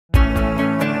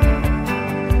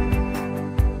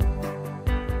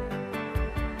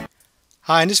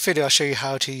Hi, in this video I'll show you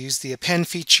how to use the append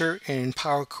feature in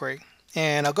Power Query,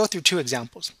 and I'll go through two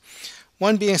examples.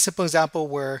 One being a simple example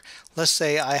where, let's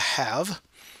say I have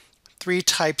three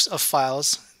types of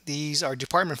files. These are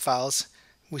department files.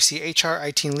 We see HR,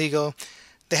 IT, and legal.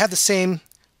 They have the same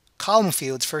column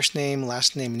fields, first name,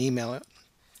 last name, and email.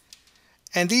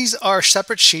 And these are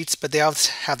separate sheets, but they all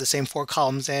have the same four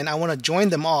columns, and I want to join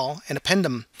them all and append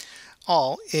them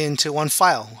all into one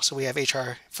file. So we have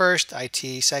HR first,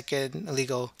 IT second,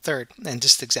 legal third. And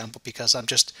this example because I'm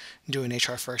just doing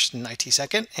HR first and IT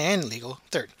second and legal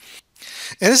third.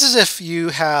 And this is if you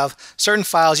have certain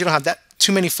files, you don't have that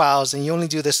too many files, and you only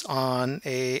do this on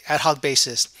a ad hoc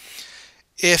basis.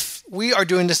 If we are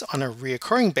doing this on a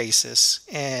reoccurring basis,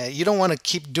 and you don't want to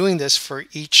keep doing this for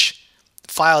each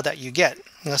file that you get.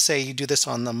 Let's say you do this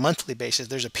on the monthly basis,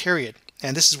 there's a period.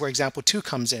 And this is where example 2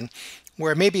 comes in,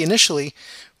 where maybe initially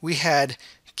we had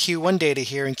Q1 data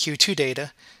here and Q2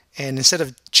 data, and instead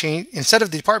of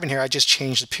the department here, I just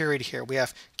changed the period here. We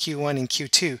have Q1 and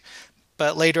Q2,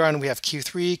 but later on we have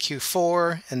Q3,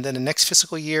 Q4, and then the next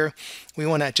fiscal year we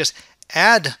want to just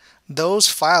add those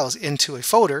files into a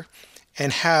folder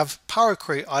and have Power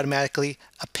Query automatically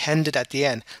appended at the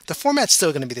end. The format's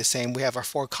still going to be the same. We have our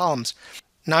four columns.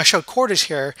 Now I showed quarters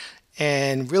here,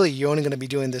 and really you're only going to be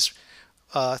doing this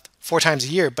 4 times a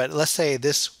year, but let's say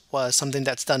this was something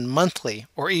that's done monthly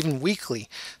or even weekly.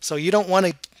 So you don't want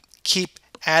to keep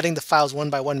adding the files one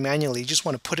by one manually. You just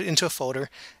want to put it into a folder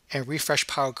and refresh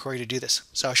Power Query to do this.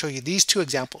 So I'll show you these two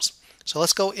examples. So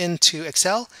let's go into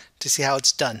Excel to see how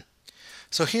it's done.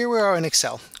 So here we are in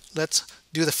Excel. Let's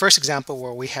do the first example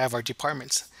where we have our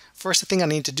departments. First thing I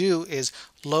need to do is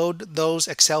load those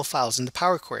Excel files into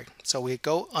Power Query. So we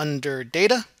go under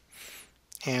Data,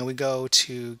 and we go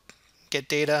to Get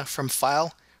Data from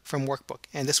File from Workbook,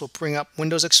 and this will bring up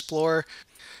Windows Explorer.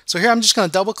 So here I'm just going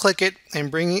to double click it and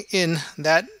bring in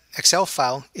that Excel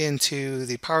file into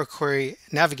the Power Query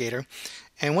Navigator.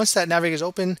 And once that Navigator is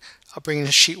open, I'll bring in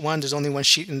sheet 1. There's only one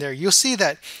sheet in there. You'll see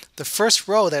that the first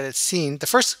row that it's seen, the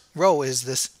first row is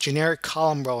this generic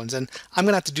column row, and then I'm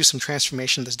going to have to do some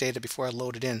transformation of this data before I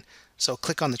load it in. So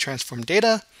click on the Transform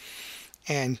Data,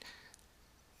 and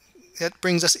that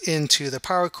brings us into the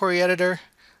Power Query Editor.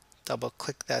 Double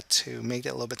click that to make it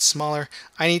a little bit smaller.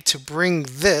 I need to bring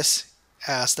this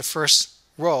as the first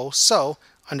row. So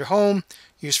under Home,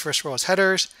 use first row as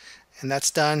headers, and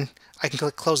that's done. I can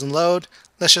click Close and Load.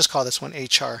 Let's just call this one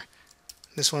HR.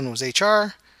 This one was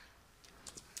HR,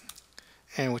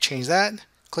 and we'll change that.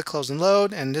 Click Close and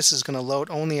Load, and this is going to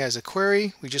load only as a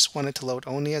query. We just want it to load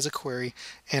only as a query,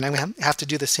 and I'm going to have to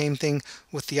do the same thing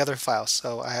with the other files.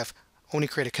 So I have only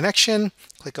create a connection,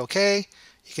 click OK.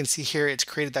 You can see here it's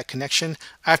created that connection.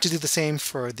 I have to do the same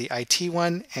for the IT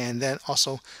one and then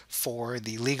also for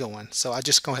the legal one. So I'll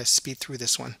just go ahead and speed through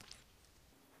this one.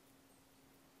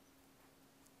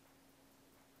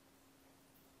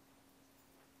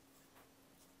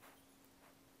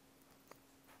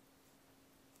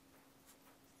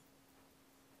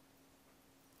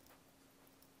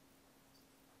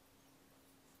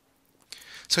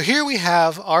 So here we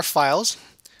have our files.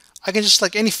 I can just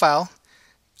select any file,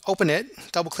 open it,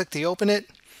 double click to open it,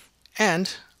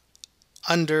 and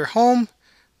under Home,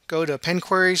 go to Append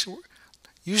Queries.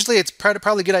 Usually it's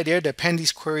probably a good idea to append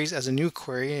these queries as a new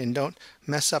query and don't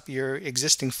mess up your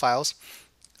existing files.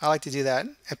 I like to do that.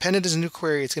 Appended as a new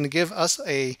query. It's going to give us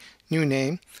a new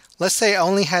name. Let's say I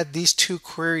only had these two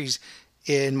queries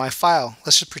in my file.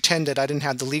 Let's just pretend that I didn't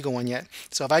have the legal one yet.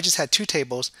 So if I just had two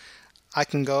tables, I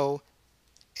can go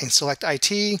and select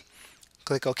IT,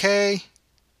 click OK.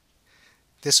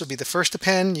 This will be the first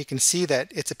append. You can see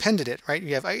that it's appended it, right?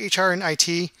 You have HR and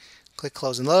IT. Click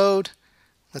Close and Load.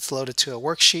 Let's load it to a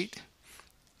worksheet.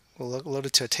 We'll load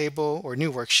it to a table or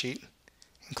new worksheet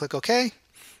and click OK.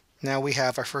 Now we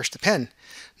have our first append.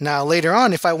 Now later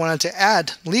on, if I wanted to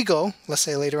add legal, let's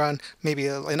say later on, maybe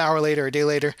an hour later or a day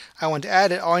later, I want to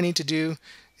add it, all I need to do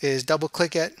is double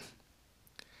click it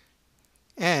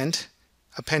and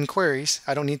append queries.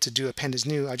 I don't need to do append as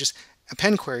new. I just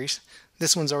append queries.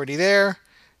 This one's already there,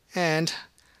 and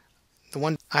the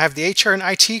one I have the HR and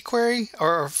IT query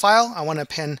or file. I want to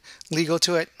append legal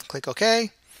to it. Click OK,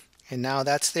 and now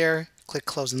that's there. Click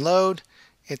Close and Load.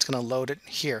 It's going to load it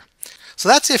here. So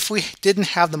that's if we didn't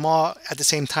have them all at the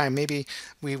same time. Maybe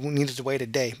we needed to wait a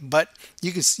day, but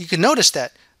you can notice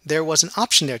that there was an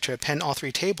option there to append all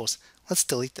three tables. Let's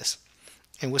delete this,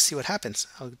 and we'll see what happens.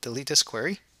 I'll delete this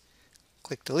query.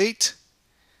 Click Delete,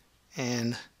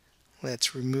 and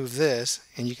let's remove this,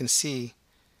 and you can see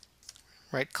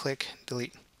right click,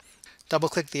 delete. Double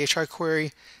click the HR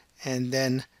query, and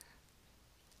then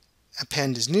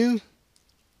append as new,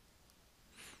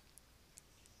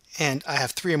 and I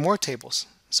have 3 or more tables.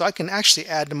 So I can actually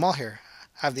add them all here.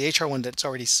 I have the HR one that's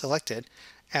already selected,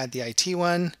 add the IT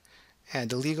one, add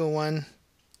the legal one,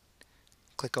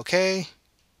 click OK,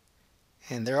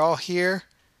 and they're all here.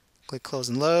 Click close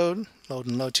and load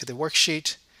to the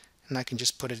worksheet, and I can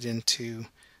just put it into,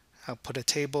 I'll put a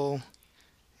table,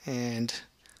 and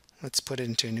let's put it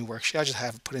into a new worksheet. I'll just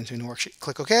have it put into a new worksheet.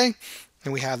 Click OK,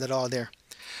 and we have that all there.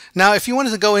 Now, if you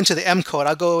wanted to go into the M code,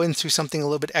 I'll go into something a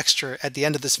little bit extra at the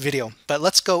end of this video, but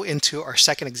let's go into our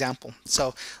second example.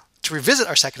 So to revisit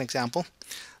our second example,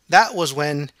 that was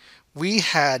when we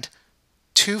had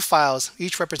 2 files,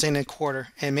 each representing a quarter,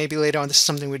 and maybe later on this is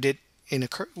something we did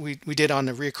we did on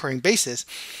a recurring basis,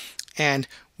 and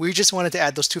we just wanted to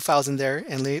add those 2 files in there,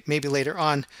 and maybe later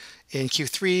on in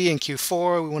Q3 and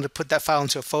Q4 we wanted to put that file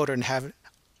into a folder and have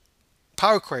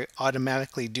Power Query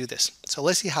automatically do this. So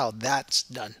let's see how that's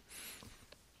done.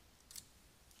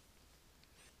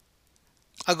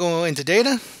 I'll go into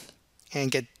data and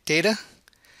get data,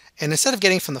 and instead of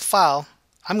getting from the file,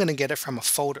 I'm going to get it from a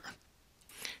folder.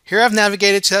 Here I've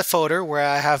navigated to that folder where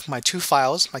I have my 2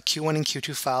 files, my Q1 and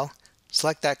Q2 file.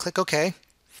 Select that, click OK.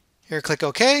 Here, click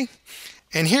OK.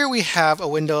 And here we have a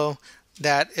window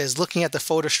that is looking at the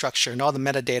folder structure and all the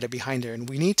metadata behind there. And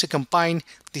we need to combine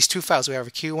these 2 files. We have our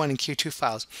Q1 and Q2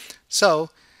 files. So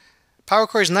Power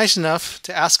Query is nice enough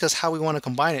to ask us how we want to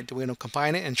combine it. Do we want to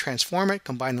combine it and transform it,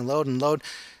 combine and load and load?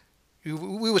 We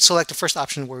would select the first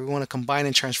option where we want to combine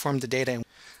and transform the data.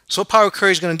 So what Power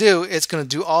Query is going to do, it's going to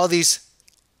do all these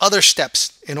other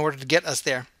steps in order to get us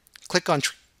there. Click on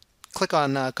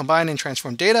combine and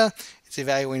transform data. It's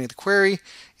evaluating the query.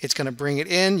 It's going to bring it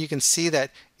in. You can see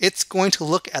that it's going to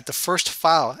look at the first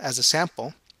file as a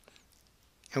sample,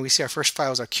 and we see our first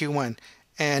file is our Q1,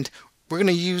 and we're going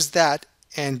to use that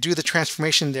and do the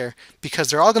transformation there because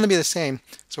they're all going to be the same.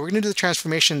 So we're going to do the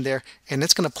transformation there, and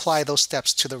it's going to apply those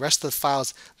steps to the rest of the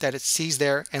files that it sees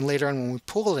there, and later on when we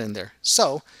pull it in there.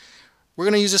 So we're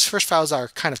going to use this first file as our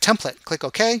kind of template. Click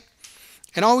OK,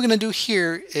 and all we're going to do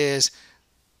here is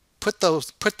put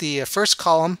the first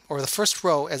column or the first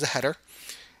row as a header.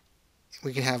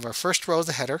 We can have our first row as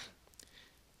a header.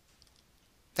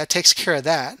 That takes care of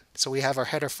that. So we have our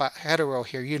header row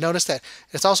here. You notice that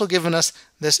it's also given us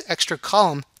this extra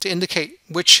column to indicate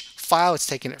which file it's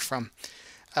taking it from.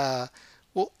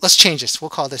 Well, let's change this. We'll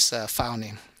call this file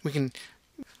name. We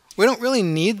don't really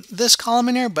need this column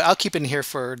in here, but I'll keep it in here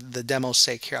for the demo's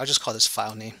sake here. I'll just call this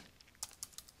file name.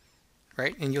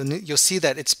 Right? And you'll see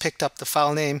that it's picked up the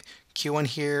file name Q1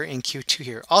 here and Q2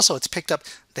 here. Also, it's picked up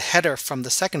the header from the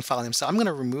second file name, so I'm going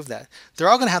to remove that. They're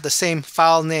all going to have the same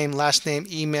file name, last name,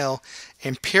 email,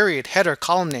 and period header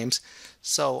column names.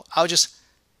 So I'll just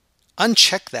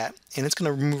uncheck that, and it's going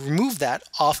to remove that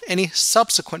off any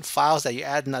subsequent files that you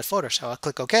add in that folder. So I'll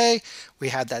click OK. We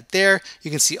have that there. You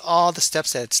can see all the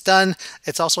steps that it's done.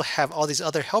 It's also have all these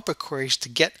other helper queries to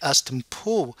get us to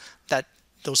pull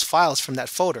those files from that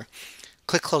folder.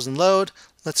 Click close and load.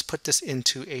 Let's put this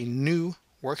into a new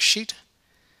worksheet.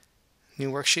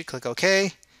 New worksheet, click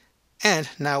OK. And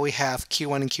now we have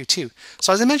Q1 and Q2.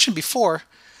 So as I mentioned before,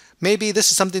 maybe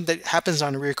this is something that happens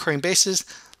on a recurring basis.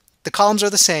 The columns are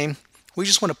the same. We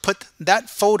just want to put that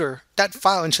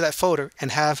file into that folder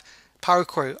and have Power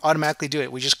Query automatically do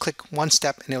it. We just click one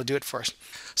step and it'll do it for us.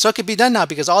 So it can be done now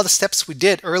because all the steps we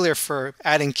did earlier for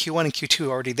adding Q1 and Q2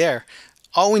 are already there.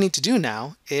 All we need to do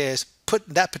now is put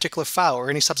that particular file or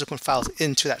any subsequent files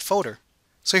into that folder.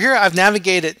 So here I've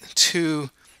navigated to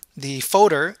the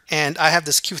folder and I have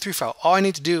this Q3 file. All I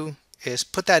need to do is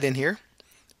put that in here,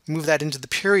 move that into the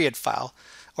period file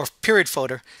or period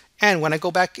folder, and when I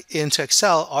go back into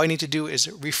Excel, all I need to do is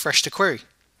refresh the query.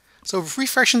 So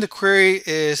refreshing the query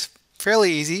is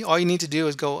fairly easy. All you need to do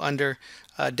is go under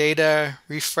data,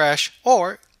 refresh,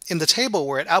 or in the table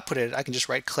where it outputted, I can just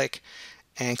right click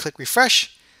and click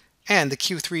refresh, and the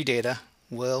Q3 data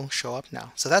will show up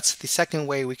now. So that's the second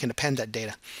way we can append that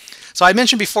data. So I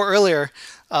mentioned before earlier,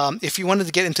 if you wanted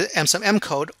to get into some M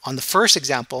code on the first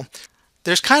example,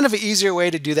 there's kind of an easier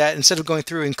way to do that. Instead of going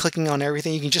through and clicking on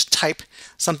everything, you can just type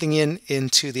something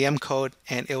into the M code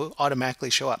and it will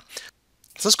automatically show up.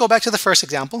 So let's go back to the first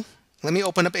example. Let me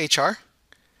open up HR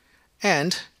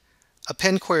and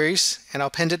append queries, and I'll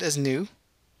append it as new.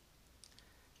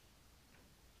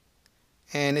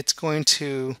 And it's going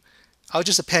to, I'll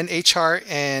just append HR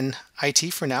and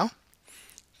IT for now.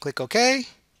 Click OK.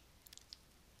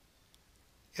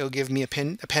 It'll give me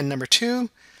append number 2.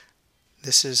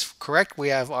 This is correct. We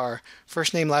have our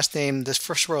first name, last name. This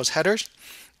first row is headers.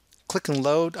 Click and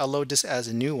load. I'll load this as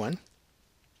a new one.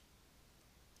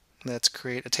 Let's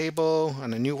create a table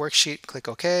on a new worksheet. Click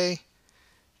OK.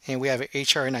 And we have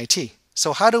HR and IT.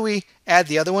 So how do we add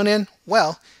the other one in?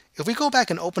 Well, if we go back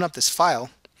and open up this file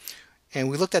and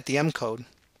we looked at the M code,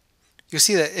 you'll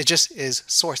see that it just is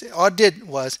source. All it did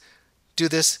was do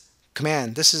this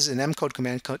command. This is an M code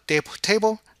command,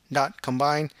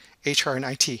 table.combine HR and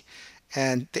IT.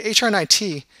 And the HR and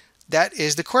IT, that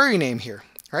is the query name here,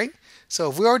 right? So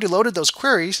if we already loaded those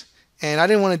queries and I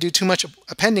didn't want to do too much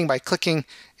appending by clicking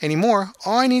anymore,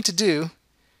 all I need to do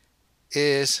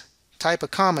is type a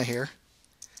comma here,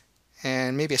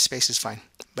 and maybe a space is fine,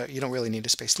 but you don't really need a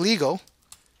space. Legal,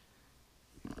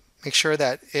 make sure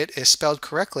that it is spelled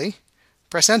correctly,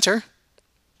 press enter,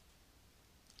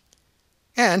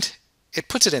 and it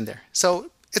puts it in there.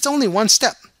 So it's only one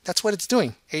step. That's what it's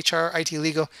doing, HR, IT,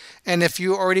 legal. And if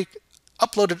you already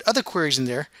uploaded other queries in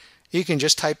there, you can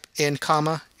just type in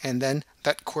comma and then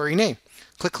that query name.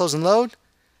 Click close and load.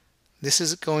 This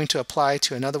is going to apply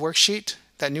to another worksheet,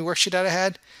 that new worksheet that I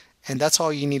had, and that's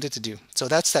all you needed to do. So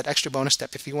that's that extra bonus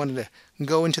step if you wanted to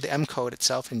go into the M code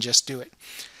itself and just do it.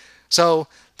 So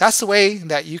that's the way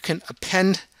that you can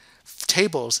append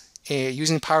tables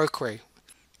using Power Query.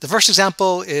 The first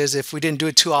example is if we didn't do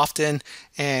it too often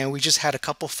and we just had a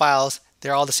couple files,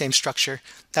 they're all the same structure.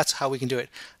 That's how we can do it.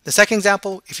 The second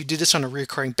example, if you do this on a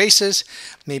recurring basis,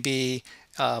 maybe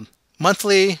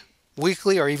monthly,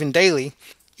 weekly, or even daily,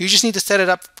 you just need to set it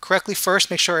up correctly first,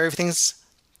 make sure everything's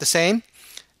the same.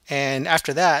 And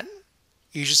after that,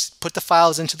 you just put the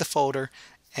files into the folder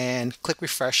and click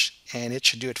refresh, and it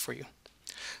should do it for you.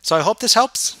 So I hope this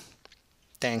helps.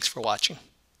 Thanks for watching.